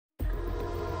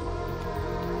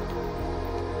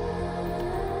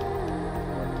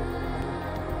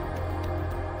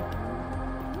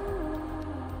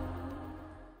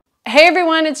Hey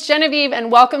everyone, it's Genevieve and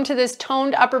welcome to this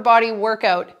toned upper body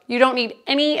workout. You don't need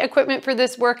any equipment for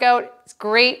this workout. It's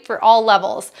great for all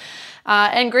levels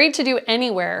and great to do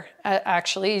anywhere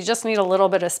actually. You just need a little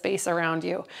bit of space around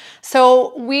you.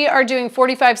 So we are doing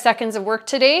 45 seconds of work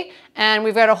today and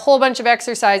we've got a whole bunch of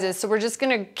exercises. So we're just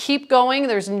gonna keep going.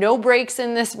 There's no breaks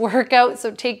in this workout,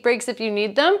 so take breaks if you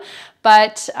need them.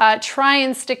 But try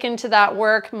and stick into that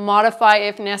work, modify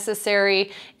if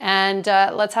necessary, and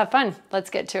let's have fun. Let's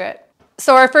get to it.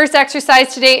 So our first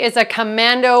exercise today is a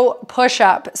commando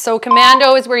push-up. So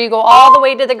commando is where you go all the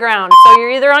way to the ground. So you're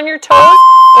either on your toes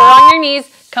or on your knees,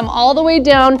 come all the way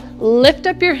down, lift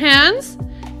up your hands,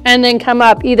 and then come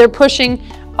up, either pushing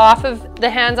off of the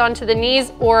hands onto the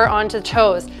knees or onto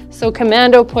toes. So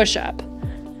commando push-up.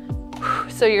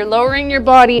 So you're lowering your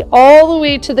body all the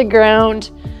way to the ground,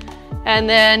 and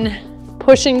then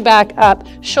pushing back up.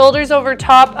 Shoulders over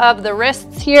top of the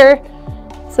wrists here.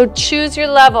 So choose your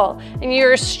level. And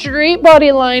your straight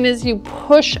body line as you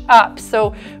push up.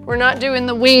 So we're not doing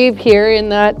the wave here in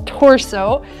that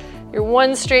torso. You're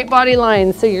one straight body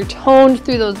line. So you're toned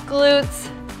through those glutes.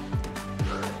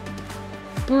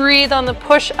 Breathe on the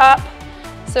push up.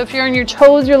 So if you're on your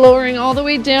toes, you're lowering all the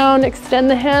way down. Extend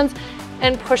the hands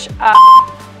and push up.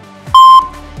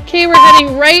 Okay, we're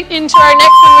heading right into our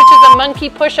next one, which is a monkey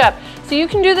push-up. So you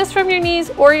can do this from your knees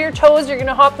or your toes. You're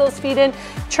gonna hop those feet in.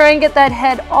 Try and get that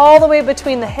head all the way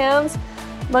between the hands.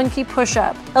 Monkey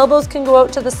push-up. Elbows can go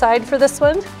out to the side for this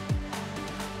one.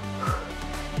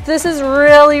 This is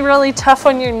really, really tough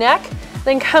on your neck.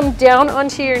 Then come down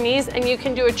onto your knees and you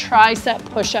can do a tricep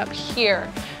push-up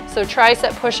here. So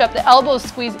tricep push-up, the elbows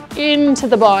squeeze into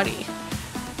the body.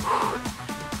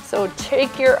 So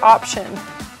take your option.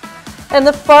 And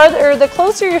the farther, the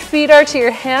closer your feet are to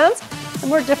your hands, the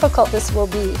more difficult this will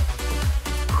be.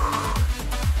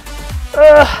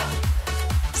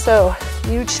 So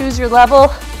you choose your level,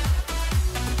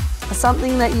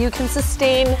 something that you can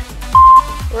sustain.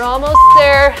 We're almost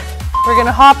there. We're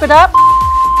gonna hop it up,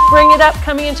 bring it up,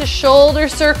 coming into shoulder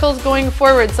circles going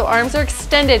forward. So arms are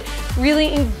extended.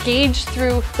 Really engage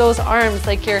through those arms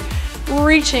like you're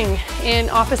reaching in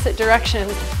opposite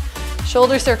directions.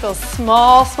 Shoulder circles,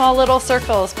 small, small little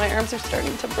circles. My arms are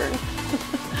starting to burn.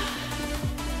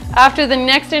 After the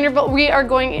next interval, we are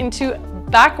going into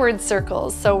backward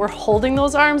circles. So we're holding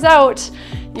those arms out.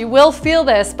 You will feel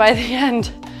this by the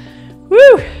end.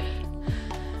 Woo!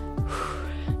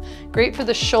 Great for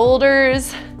the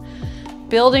shoulders,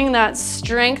 building that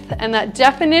strength and that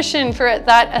definition for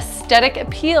that aesthetic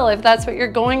appeal if that's what you're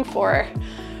going for.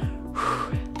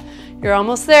 You're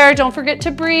almost there. Don't forget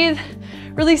to breathe.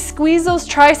 Really squeeze those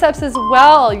triceps as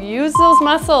well. Use those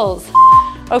muscles.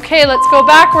 Okay, let's go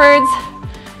backwards.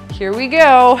 Here we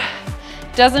go.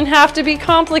 Doesn't have to be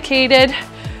complicated.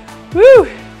 Woo!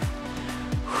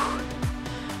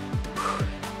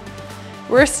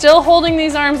 We're still holding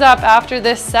these arms up after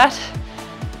this set.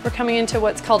 We're coming into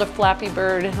what's called a Flappy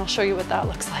Bird, and I'll show you what that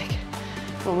looks like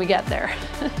when we get there.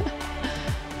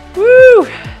 Woo!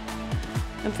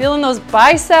 I'm feeling those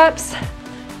biceps.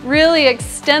 Really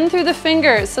extend through the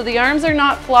fingers. So the arms are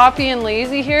not floppy and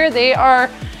lazy here. They are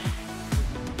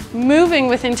moving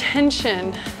with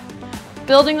intention,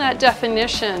 building that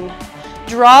definition.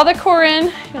 Draw the core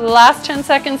in. The last 10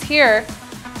 seconds here.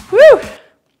 Woo!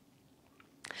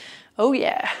 Oh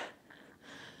yeah.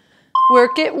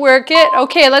 Work it, work it.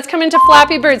 Okay, let's come into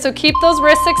Flappy Bird. So keep those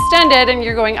wrists extended and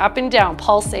you're going up and down,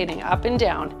 pulsating up and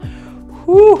down.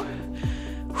 Woo!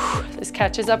 This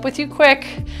catches up with you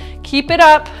quick. Keep it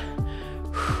up.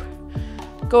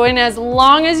 Go in as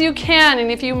long as you can,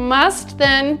 and if you must,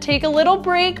 then take a little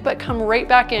break, but come right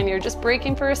back in. You're just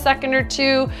breaking for a second or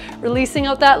two, releasing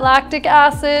out that lactic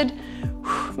acid.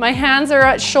 My hands are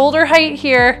at shoulder height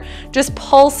here, just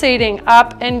pulsating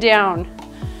up and down.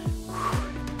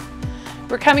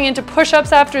 We're coming into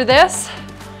push-ups after this.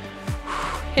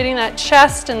 Hitting that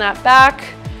chest and that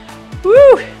back.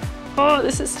 Woo! Oh,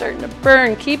 this is starting to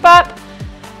burn. Keep up.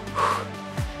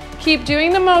 Keep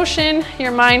doing the motion.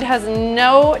 Your mind has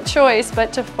no choice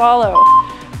but to follow.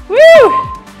 Woo!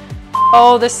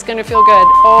 Oh, this is gonna feel good.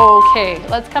 Okay,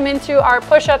 let's come into our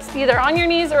push-ups either on your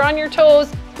knees or on your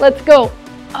toes. Let's go.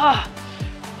 Ah,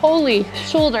 holy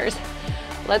shoulders.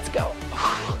 Let's go.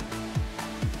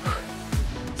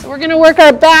 So we're gonna work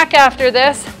our back after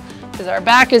this because our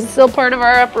back is still part of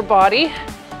our upper body,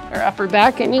 or upper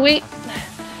back anyway.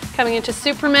 Coming into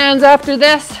Supermans after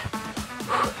this.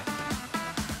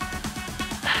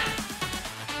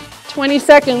 20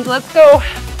 seconds, let's go.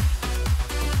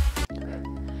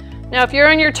 Now if you're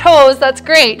on your toes, that's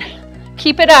great.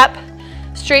 Keep it up,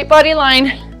 straight body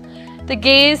line. The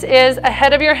gaze is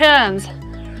ahead of your hands.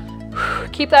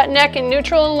 keep that neck in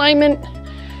neutral alignment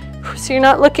so you're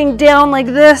not looking down like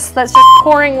this. That's just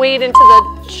pouring weight into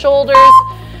the shoulders.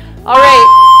 All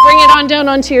right, bring it on down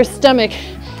onto your stomach.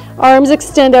 Arms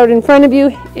extend out in front of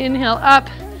you. Inhale, up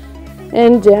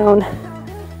and down,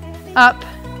 up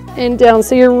and down.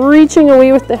 So you're reaching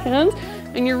away with the hands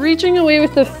and you're reaching away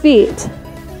with the feet.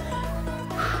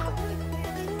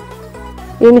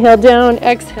 Inhale down,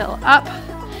 exhale up,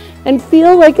 and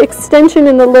feel like extension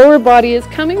in the lower body is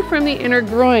coming from the inner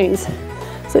groins.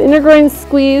 So inner groins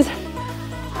squeeze,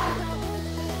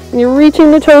 and you're reaching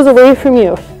the toes away from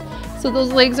you. So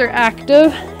those legs are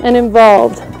active and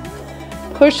involved.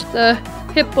 Push the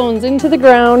hip bones into the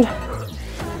ground.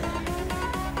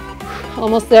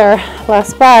 Almost there,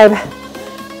 last 5.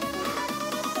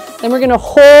 Then we're gonna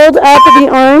hold up the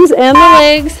arms and the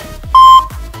legs.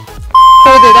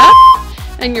 Hold it up.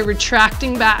 And you're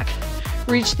retracting back.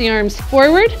 Reach the arms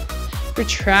forward,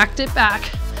 retract it back.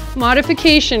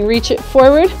 Modification, reach it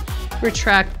forward,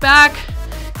 retract back,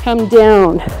 come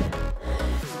down.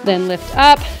 Then lift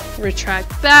up,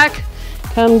 retract back,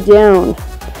 come down.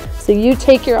 So you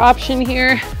take your option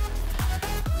here.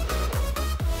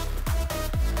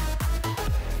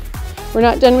 We're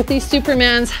not done with these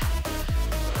Supermans.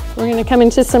 We're gonna come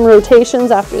into some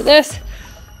rotations after this.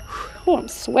 Oh, I'm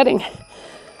sweating.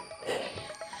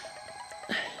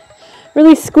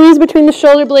 Really squeeze between the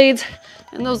shoulder blades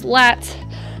and those lats.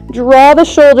 Draw the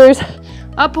shoulders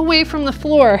up away from the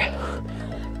floor.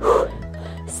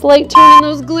 Slight turn in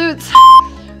those glutes.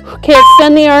 Okay,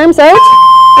 extend the arms out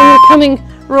and you're coming,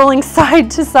 rolling side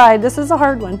to side. This is a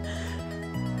hard one.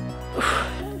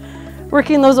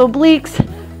 Working those obliques,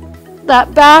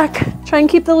 that back. Try and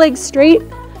keep the legs straight.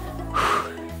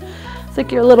 It's like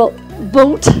your little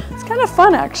boat. It's kind of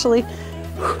fun actually.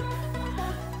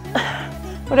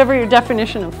 Whatever your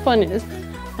definition of fun is.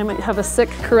 I might have a sick,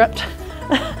 corrupt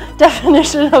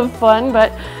definition of fun,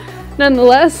 but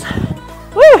nonetheless,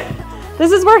 woo,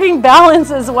 this is working balance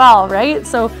as well, right?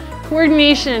 So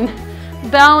coordination,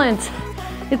 balance,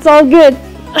 it's all good.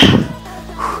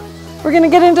 We're gonna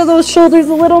get into those shoulders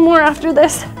a little more after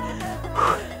this.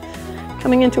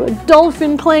 Coming into a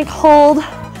dolphin plank hold.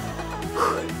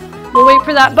 We'll wait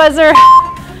for that buzzer.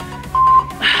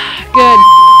 Good,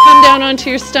 come down onto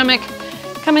your stomach.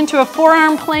 Come into a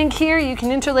forearm plank here. You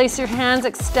can interlace your hands,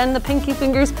 extend the pinky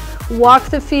fingers, walk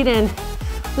the feet in.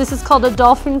 This is called a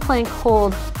dolphin plank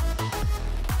hold.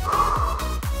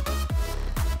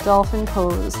 Dolphin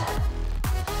pose.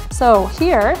 So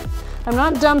here, I'm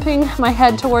not dumping my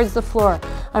head towards the floor.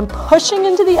 I'm pushing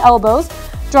into the elbows,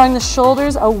 drawing the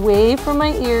shoulders away from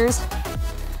my ears,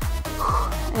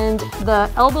 and the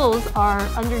elbows are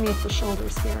underneath the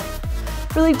shoulders here.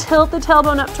 Really tilt the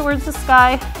tailbone up towards the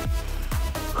sky.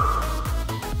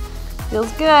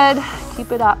 Feels good.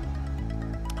 Keep it up.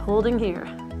 Holding here.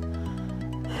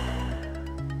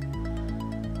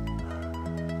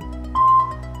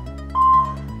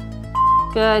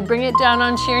 Good. Bring it down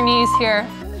onto your knees here.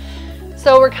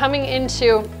 So we're coming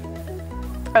into,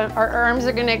 our arms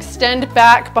are going to extend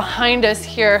back behind us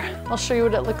here. I'll show you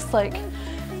what it looks like.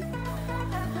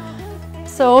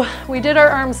 So we did our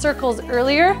arm circles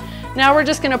earlier. Now we're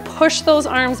just going to push those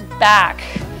arms back,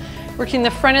 working the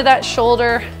front of that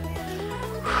shoulder,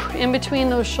 in between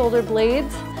those shoulder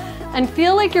blades, and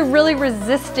feel like you're really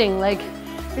resisting, like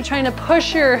you're trying to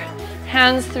push your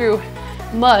hands through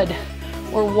mud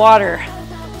or water.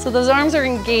 So those arms are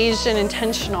engaged and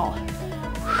intentional.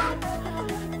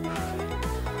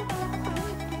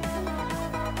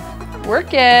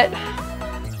 Work it.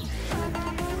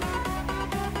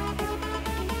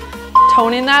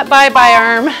 Tone in that bye-bye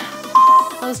arm.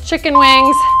 Those chicken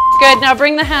wings. Good, now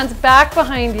bring the hands back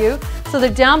behind you so they're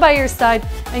down by your side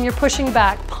and you're pushing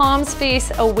back. Palms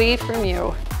face away from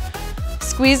you.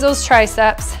 Squeeze those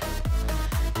triceps.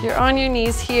 You're on your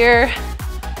knees here.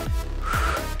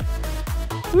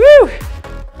 Woo!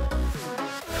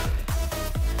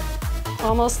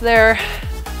 Almost there.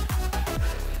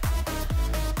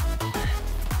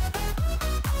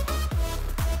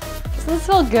 Doesn't this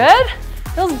feel good?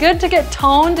 Feels good to get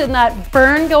toned and that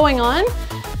burn going on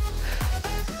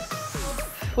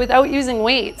without using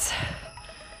weights.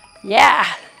 Yeah.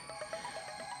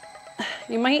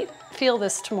 You might feel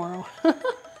this tomorrow.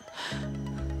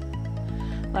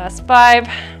 Last 5.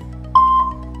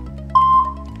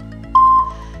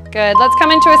 Good, let's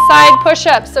come into a side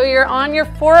push-up. So you're on your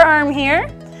forearm here,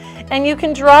 and you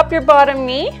can drop your bottom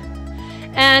knee,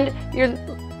 and you're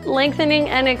lengthening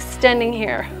and extending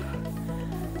here.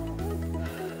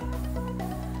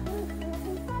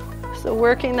 So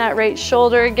working that right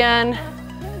shoulder again.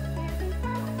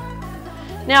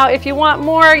 Now, if you want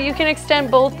more, you can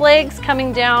extend both legs,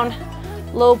 coming down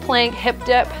low plank, hip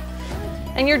dip,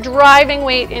 and you're driving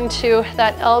weight into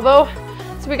that elbow.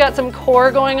 So we got some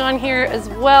core going on here as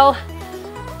well.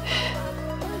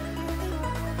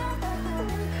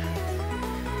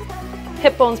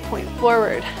 Hip bones point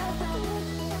forward.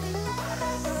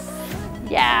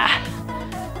 Yeah.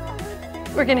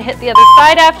 We're gonna hit the other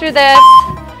side after this.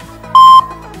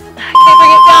 Okay,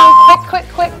 bring it down,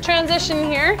 quick transition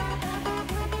here.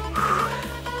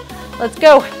 Let's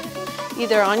go.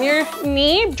 Either on your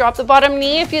knee, drop the bottom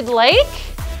knee if you'd like,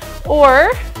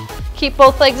 or keep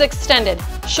both legs extended.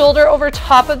 Shoulder over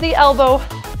top of the elbow.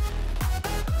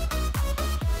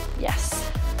 Yes.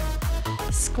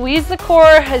 Squeeze the core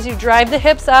as you drive the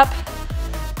hips up.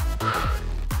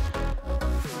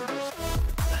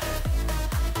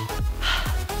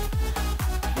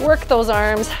 Work those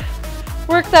arms.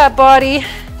 Work that body.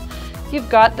 You've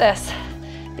got this.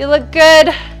 You look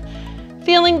good.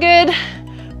 Feeling good.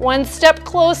 One step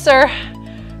closer.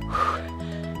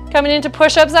 Coming into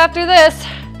push-ups after this.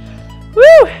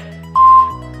 Woo!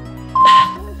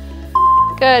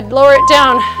 Good, lower it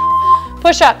down.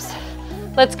 Push-ups.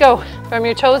 Let's go, from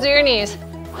your toes to your knees.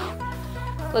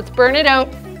 Let's burn it out.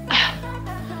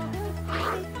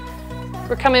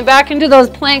 We're coming back into those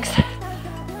planks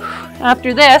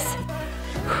after this.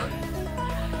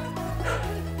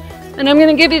 And I'm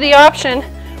gonna give you the option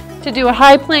to do a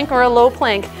high plank or a low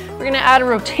plank. We're gonna add a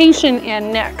rotation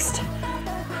in next.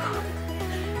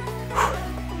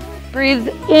 Breathe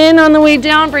in on the way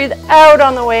down, breathe out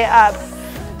on the way up.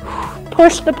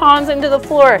 Push the palms into the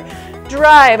floor.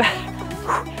 Drive.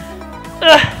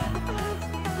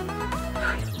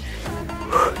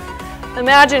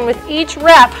 Imagine with each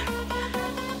rep,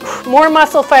 more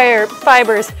muscle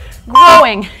fibers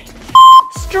growing,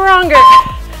 stronger.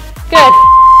 Good.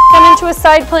 Come into a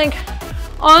side plank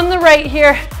on the right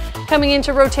here, coming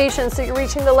into rotation. So you're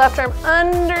reaching the left arm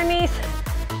underneath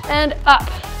and up.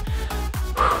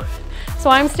 So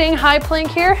I'm staying high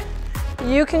plank here.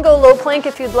 You can go low plank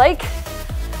if you'd like.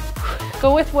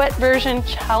 Go with what version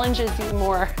challenges you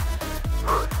more.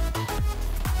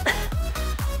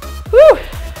 Woo.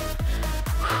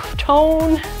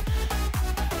 Tone.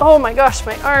 Oh my gosh,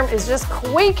 my arm is just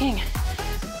quaking.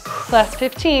 Last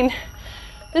 15.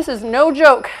 This is no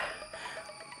joke.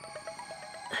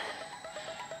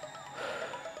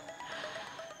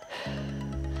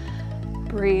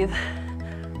 Breathe.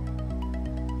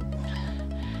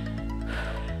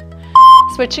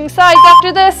 Switching sides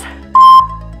after this.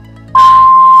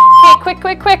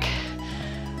 Okay, quick.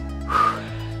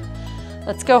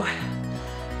 Let's go.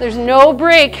 There's no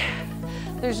break.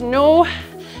 There's no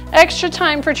extra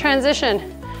time for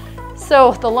transition.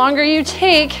 So the longer you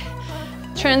take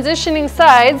transitioning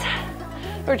sides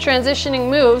or transitioning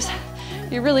moves,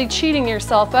 you're really cheating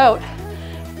yourself out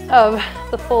of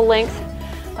the full length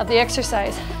of the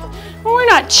exercise. Well, we're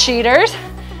not cheaters.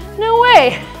 No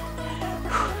way.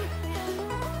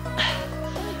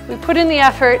 We put in the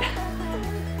effort,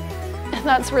 and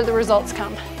that's where the results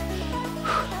come.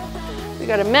 We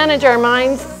got to manage our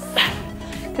minds,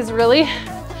 because really,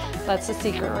 that's the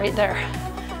secret right there.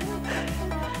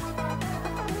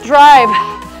 Drive.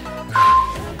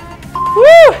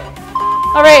 Woo!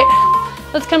 All right,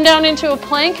 let's come down into a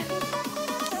plank.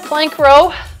 Plank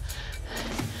row.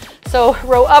 So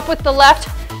row up with the left,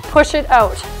 push it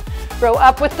out. Row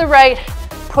up with the right,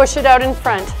 push it out in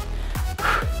front.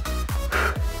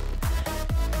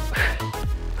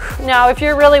 Now, if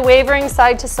you're really wavering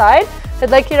side to side, I'd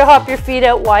like you to hop your feet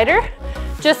out wider,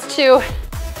 just to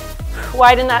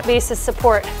widen that base of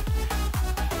support.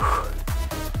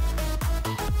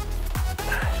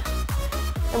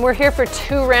 And we're here for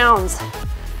 2 rounds.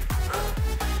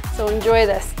 So enjoy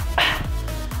this.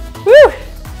 Woo!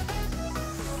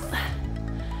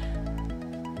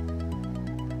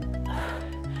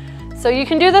 So you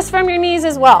can do this from your knees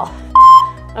as well.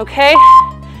 Okay?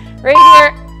 Right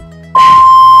here.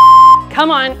 Come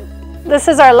on. This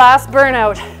is our last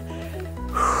burnout.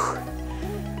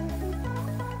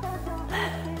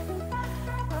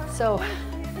 So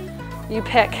you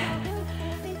pick.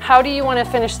 How do you want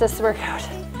to finish this workout?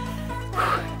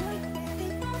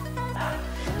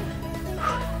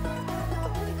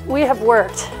 We have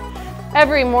worked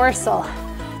every morsel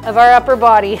of our upper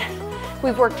body.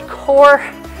 We've worked core,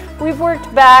 we've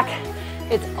worked back.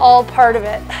 It's all part of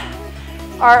it.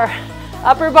 Our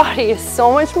upper body is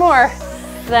so much more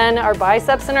than our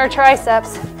biceps and our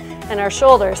triceps and our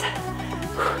shoulders.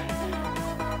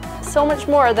 So much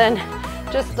more than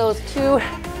just those 2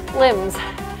 limbs.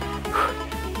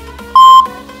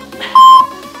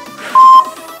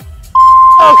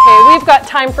 Okay, we've got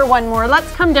time for one more.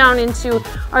 Let's come down into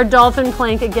our dolphin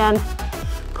plank again.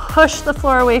 Push the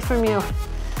floor away from you.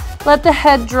 Let the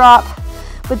head drop,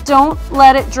 but don't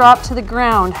let it drop to the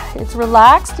ground. It's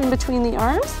relaxed in between the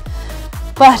arms,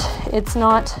 but it's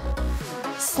not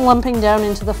slumping down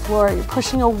into the floor. You're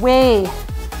pushing away.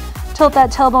 Tilt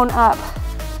that tailbone up.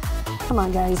 Come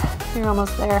on, guys. You're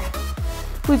almost there.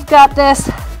 We've got this.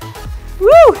 Woo!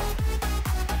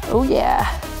 Oh, yeah.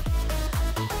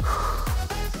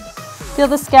 Feel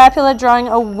the scapula drawing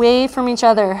away from each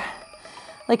other,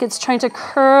 like it's trying to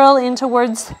curl in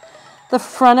towards the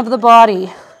front of the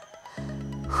body.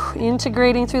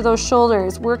 Integrating through those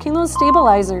shoulders, working those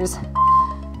stabilizers.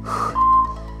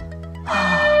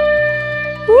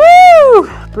 Woo!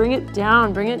 Bring it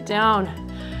down, bring it down.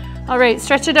 All right,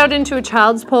 stretch it out into a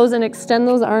child's pose and extend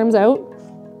those arms out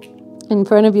in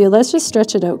front of you. Let's just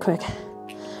stretch it out quick.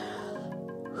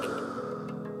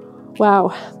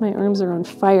 Wow, my arms are on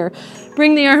fire.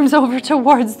 Bring the arms over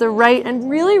towards the right and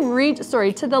really reach,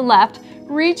 to the left.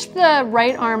 Reach the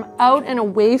right arm out and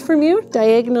away from you,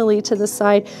 diagonally to the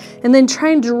side, and then try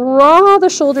and draw the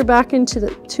shoulder back into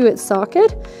its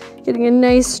socket, getting a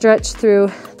nice stretch through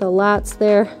the lats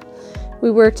there.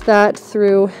 We worked that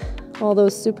through all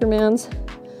those Supermans.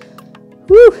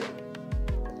 Woo!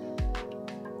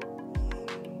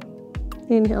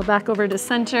 Inhale back over to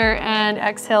center and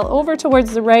exhale over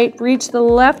towards the right. Reach the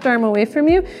left arm away from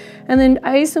you and then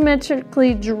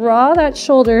isometrically draw that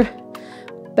shoulder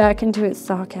back into its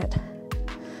socket.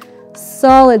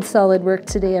 Solid, solid work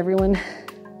today, everyone.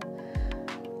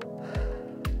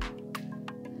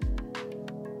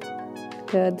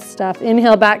 Good stuff.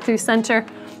 Inhale back through center.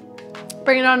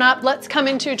 Bring it on up. Let's come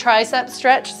into tricep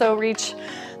stretch. So reach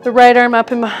the right arm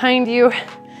up and behind you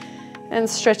and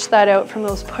stretch that out from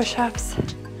those push-ups.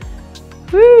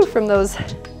 Woo, from those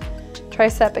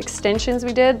tricep extensions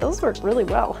we did. Those worked really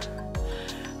well.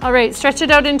 All right, stretch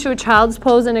it out into a child's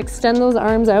pose and extend those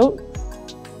arms out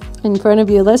in front of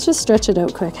you. Let's just stretch it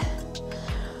out quick.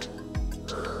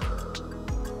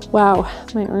 Wow,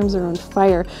 my arms are on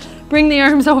fire. Bring the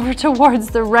arms over towards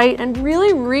the right and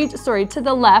really reach, to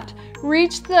the left.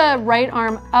 Reach the right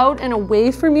arm out and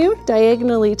away from you,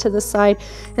 diagonally to the side,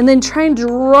 and then try and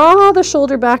draw the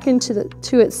shoulder back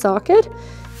into its socket,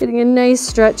 getting a nice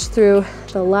stretch through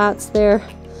the lats there.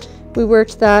 We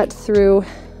worked that through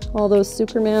all those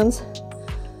Supermans.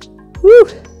 Woo!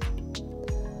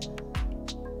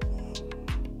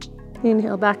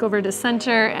 Inhale back over to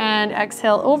center and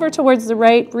exhale over towards the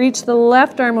right. Reach the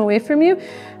left arm away from you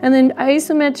and then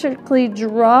isometrically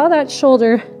draw that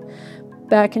shoulder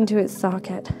back into its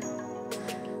socket.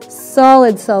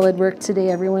 Solid, solid work today,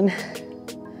 everyone.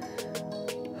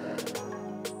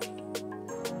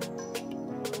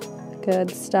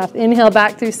 Good stuff. Inhale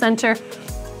back through center.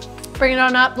 Bring it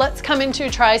on up. Let's come into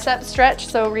tricep stretch.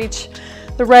 So reach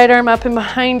the right arm up and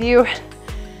behind you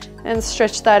and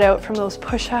stretch that out from those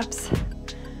push-ups.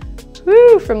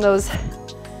 Woo, from those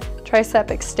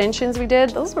tricep extensions we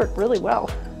did. Those work really well.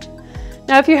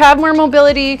 Now, if you have more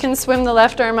mobility, you can swim the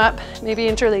left arm up, maybe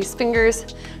interlace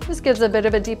fingers. This gives a bit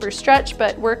of a deeper stretch,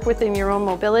 but work within your own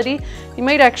mobility. You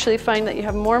might actually find that you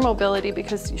have more mobility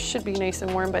because you should be nice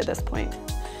and warm by this point.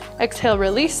 Exhale,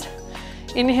 release.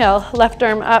 Inhale, left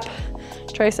arm up,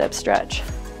 tricep stretch.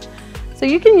 So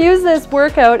you can use this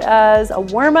workout as a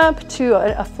warm-up to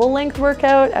a full-length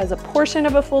workout, as a portion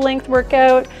of a full-length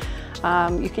workout.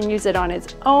 You can use it on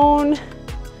its own.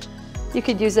 You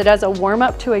could use it as a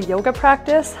warm-up to a yoga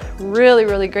practice. Really,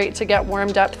 really great to get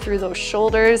warmed up through those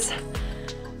shoulders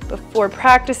before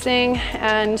practicing.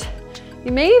 And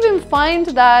you may even find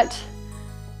that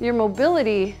your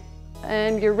mobility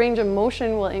and your range of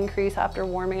motion will increase after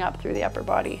warming up through the upper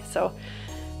body. So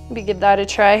maybe give that a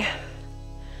try.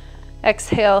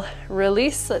 Exhale,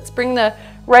 release. Let's bring the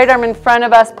right arm in front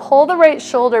of us. Pull the right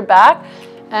shoulder back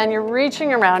and you're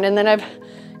reaching around. And then I've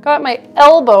got my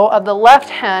elbow of the left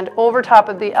hand over top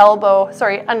of the elbow,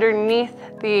 underneath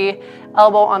the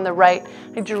elbow on the right.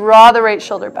 I draw the right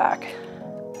shoulder back.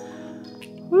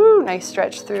 Woo, nice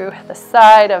stretch through the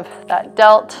side of that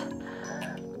delt.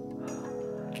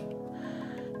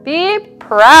 Be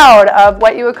proud of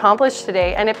what you accomplished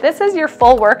today. And if this is your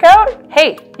full workout,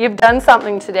 hey, you've done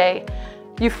something today.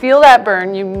 You feel that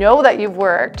burn, you know that you've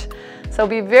worked. So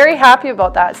be very happy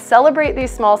about that. Celebrate these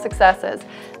small successes.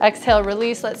 Exhale,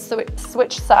 release. Let's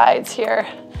switch sides here.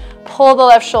 Pull the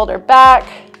left shoulder back.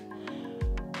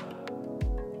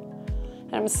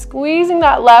 And I'm squeezing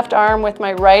that left arm with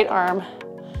my right arm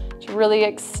to really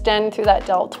extend through that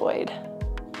deltoid.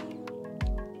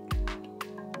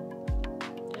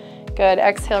 Good,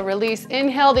 exhale, release.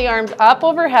 Inhale the arms up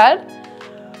overhead.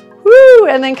 Woo,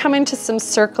 and then come into some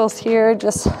circles here,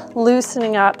 just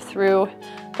loosening up through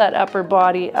that upper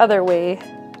body, other way.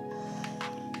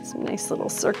 Some nice little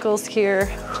circles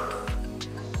here.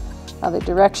 Other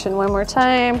direction one more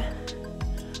time.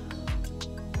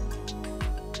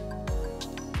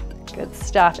 Good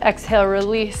stuff. Exhale,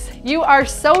 release. You are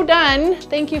so done.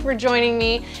 Thank you for joining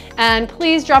me. And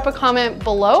please drop a comment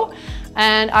below,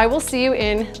 and I will see you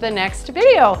in the next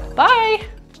video. Bye.